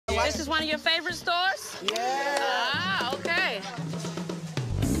This is one of your favorite stores? Yeah. Ah, okay.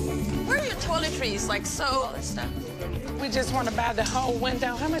 Where are your toiletries? Like soap and stuff? We just want to buy the whole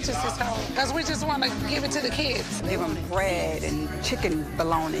window. How much is this whole? Because we just want to give it to the kids. They want bread and chicken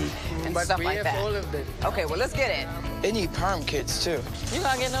bologna and stuff like that. All of it. Okay, well, let's get it. They need perm kits, too. You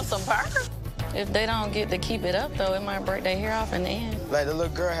gonna get them some burger? If they don't get to keep it up, though, it might break their hair off in the end. Like, the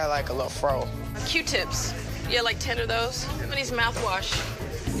little girl had, like, a little fro. Q-tips. Yeah, like 10 of those. How many's mouthwash?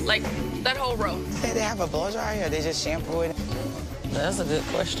 Like, that whole row. Hey, they have a blow dryer or they just shampoo it? That's a good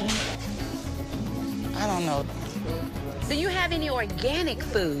question. I don't know. Do you have any organic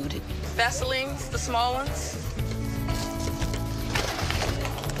food? Vaselines, the small ones.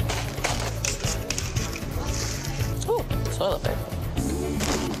 Ooh, toilet paper.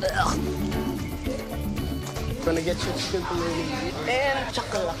 Ugh. Gonna get you chicken bologna. And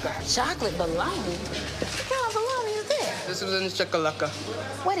chocolate bologna? What kind of bologna is that? This is in chakalaka.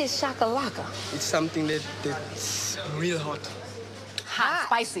 What is shakalaka? It's something that's real hot. Hot.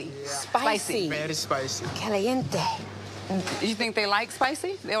 Spicy. Spicy. Very spicy. Caliente. You think they like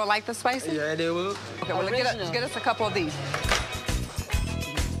spicy? They will like the spicy? Yeah, they will. Okay, well, get us a couple of these.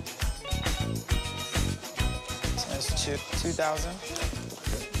 That's 2,000.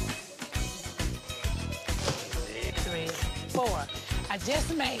 3, 4. I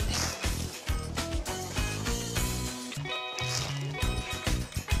just made it.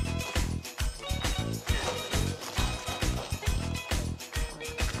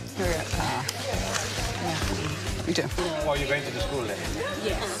 Me too. Oh, you're going to the school then?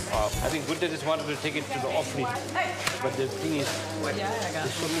 Yes. I think good that just wanted to take it to the orphanage. But the thing is,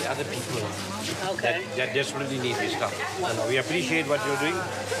 there's so many other people that desperately need this stuff. So we appreciate what you're doing.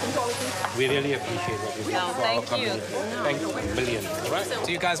 We really appreciate what you're doing for our community. Thank you a million. All right? So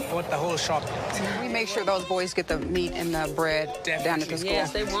you guys bought the whole shop? We make sure those boys get the meat and the bread down at the school.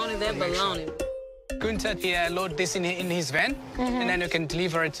 Yes, they wanted that bologna. Gunther here load this in his van, and then you can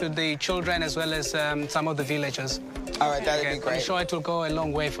deliver it to the children as well as some of the villagers. All right, that'd be I'm great. sure it will go a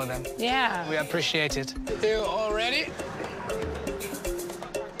long way for them. Yeah. We appreciate it. You all ready?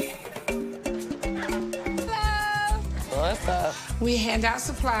 What's up? We hand out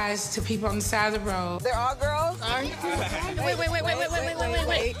supplies to people on the side of the road. They're all girls?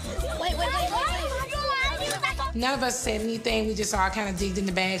 Wait. None of us said anything. We just all kind of digged in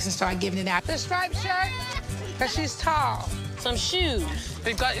the bags and started giving it out. The striped shirt, because she's tall. Some shoes.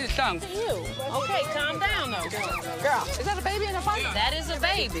 We've got his tongue. You. Okay, calm down, though. Girl, is that a baby in the pocket? That is a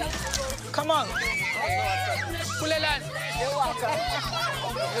baby. Come on. Pulelan. You're welcome.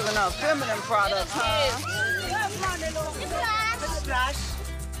 Using our feminine products, huh?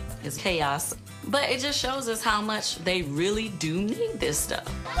 It's chaos, but it just shows us how much they really do need this stuff.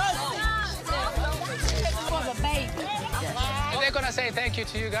 They're gonna say thank you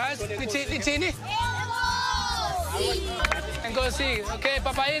to you guys. Litini. And go see. Okay,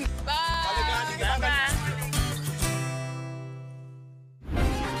 Papa in. Bye. Bye-bye.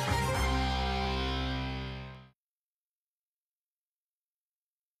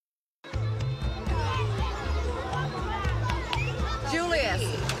 Julius,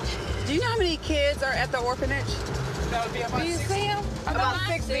 do you know how many kids are at the orphanage? That would be about Do you 60. see them? About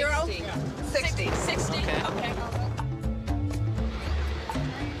 60? 60. 60. Okay.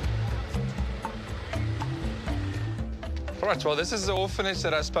 All right, well, this is the orphanage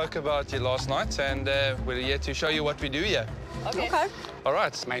that I spoke about here last night, and we're here to show you what we do here. Okay. All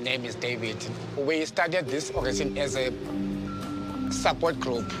right. My name is David. We started this organization as a support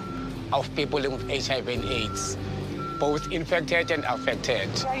group of people living with HIV and AIDS, both infected and affected.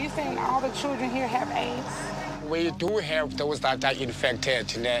 Are you saying all the children here have AIDS? We do have those that are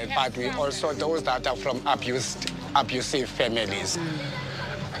infected, but we also those that are from abusive families.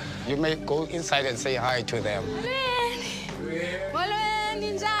 You may go inside and say hi to them.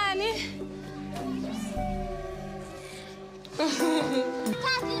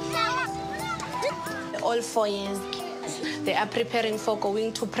 All 4 years. They are preparing for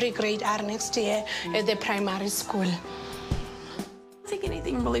going to pre-grade R next year at the primary school. I don't think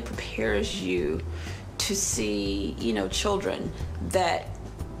anything really prepares you to see, children that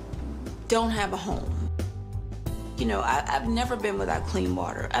don't have a home. I've never been without clean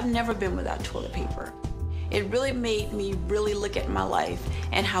water. I've never been without toilet paper. It really made me really look at my life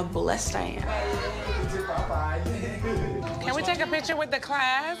and how blessed I am. Can we take a picture with the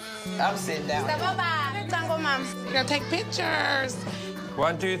class? I'm sitting down. We're gonna take pictures.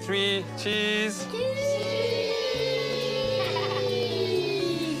 1, 2, 3, cheese.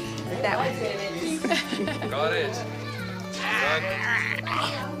 That one. Got it.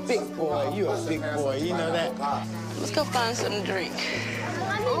 Big boy, you a big boy, you know that? Let's go find something to drink.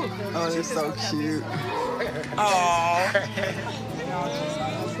 Ooh. Oh, they're so cute. Oh.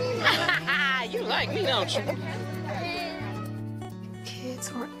 You like me, don't you?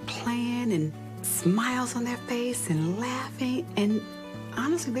 Kids are playing and smiles on their face and laughing, and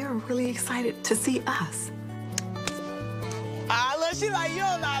honestly, they were really excited to see us. Ah, look, she like, you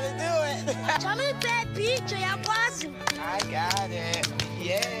don't know how to do it. Tell me that picture, I got it.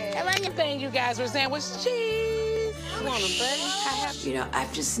 Yeah. And one thing you guys were saying was cheese. You want them, buddy? You know,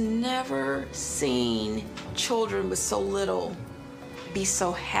 I've just never seen children with so little be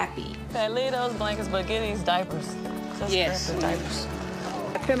so happy. Okay, leave those blankets, but get these diapers. Just Yes. the diapers.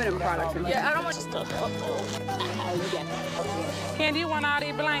 Feminine products. Yeah, I don't want your stuff. Candy, you want all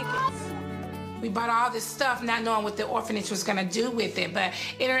these blankets? We bought all this stuff not knowing what the orphanage was gonna do with it, but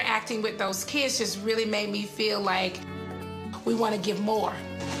interacting with those kids just really made me feel like we want to give more.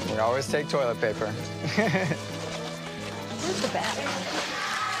 We always take toilet paper. Where's the bathroom?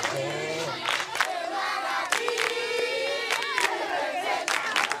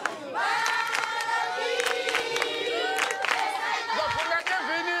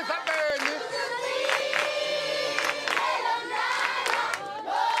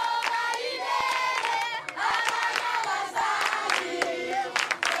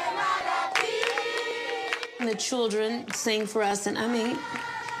 The children sing for us, and I mean,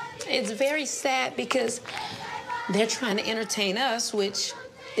 it's very sad because they're trying to entertain us, which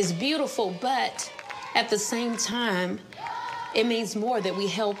is beautiful, but at the same time, it means more that we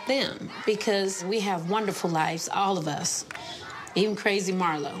help them because we have wonderful lives, all of us, even crazy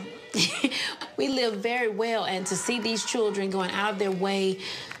Marlo. We live very well, and to see these children going out of their way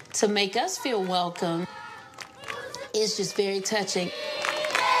to make us feel welcome is just very touching.